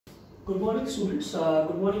Good morning students,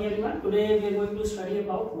 good morning everyone. Today we are going to study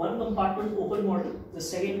about one compartment open model, the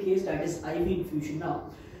second case, that is IV infusion. Now,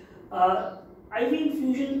 IV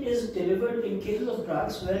infusion is delivered in cases of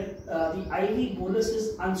drugs where the IV bolus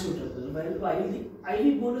is unsuitable. While the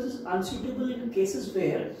IV bolus is unsuitable in cases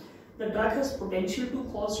where the drug has potential to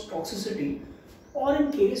cause toxicity, or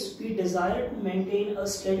in case we desire to maintain a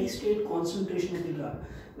steady state concentration of the drug.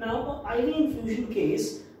 Now, IV infusion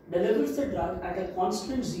case delivers the drug at a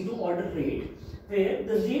constant zero order rate where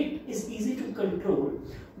the rate is easy to control.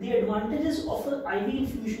 The advantages of an IV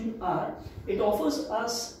infusion are it offers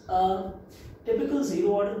us a typical zero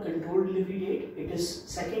order control delivery rate.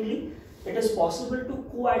 Secondly, it is possible to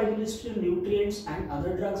co-administer nutrients and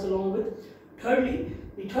other drugs along with. Thirdly,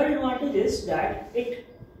 the third advantage is that it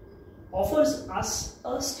offers us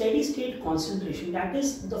a steady state concentration, that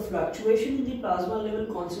is the fluctuation in the plasma level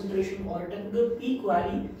concentration or a typical peak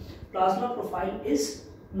valley plasma profile is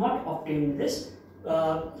not obtained in this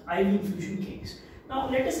IV infusion case. Now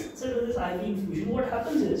let us consider this IV infusion. What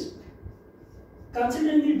happens is,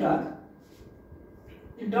 considering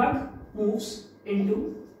the drug moves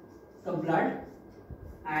into the blood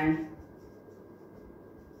and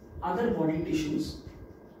other body tissues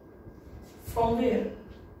from where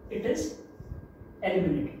it is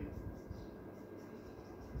eliminated.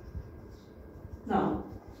 Now,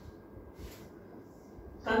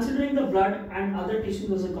 considering the blood and other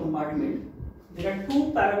tissues as a compartment, there are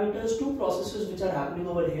two parameters, two processes which are happening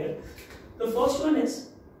over here. The first one is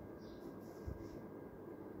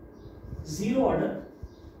zero order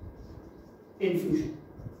infusion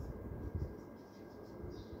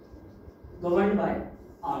governed by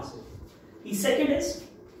RZ. The second is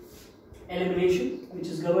elimination, which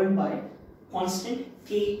is governed by constant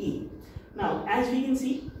Ke. Now, as we can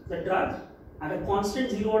see, the drug at a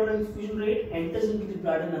constant zero order infusion rate enters into the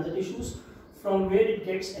blood and other tissues from where it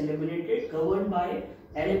gets eliminated, governed by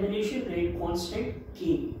elimination rate constant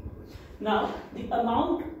Ke. Now, the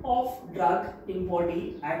amount of drug in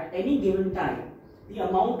body at any given time, the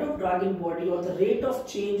amount of drug in body or the rate of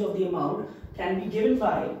change of the amount can be given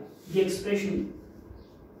by the expression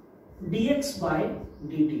dx by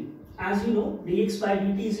dt. As you know, dx by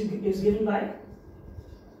dt is given by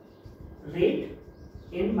rate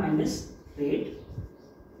in minus rate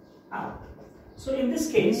out. So in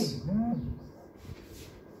this case,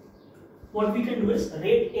 what we can do is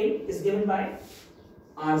rate in is given by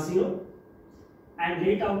R0 and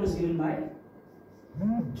rate out is given by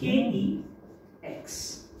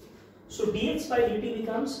Kex. So dx by dt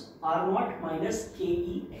becomes R0 minus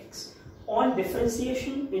Kex. On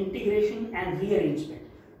differentiation, integration and rearrangement,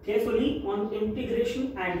 carefully on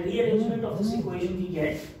integration and rearrangement of this equation, we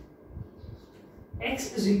get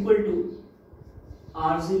x is equal to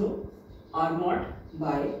R0 R0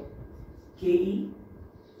 by Ke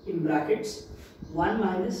in brackets 1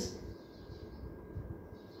 minus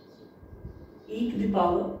e to the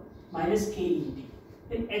power minus Ket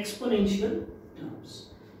in exponential terms.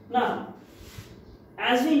 Now,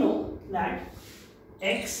 as we know that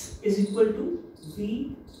x is equal to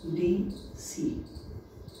VdC.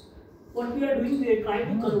 What we are doing, we are trying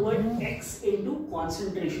to convert x into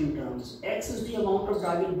concentration terms. X is the amount of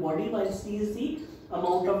drug in body while C is the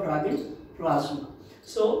amount of drug in plasma.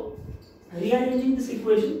 So, rearranging this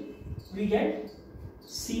equation, we get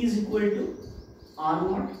C is equal to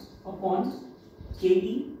R0 upon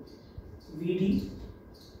Ke Vd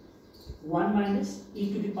 1 minus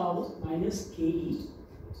e to the power minus Ket.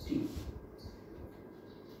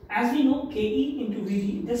 As we know, Ke into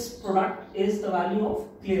Vd, this product is the value of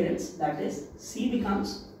clearance, that is C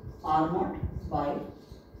becomes R0 by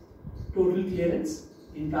total clearance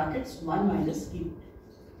in brackets 1 minus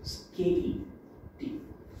Ket.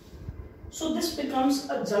 So this becomes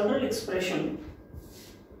a general expression,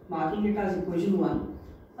 marking it as equation 1,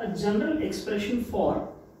 a general expression for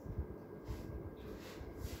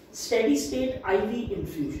steady state IV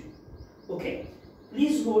infusion. Okay,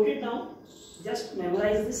 please note it down. Just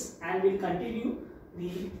memorize this and we'll continue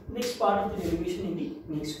the next part of the derivation in the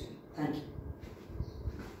next week.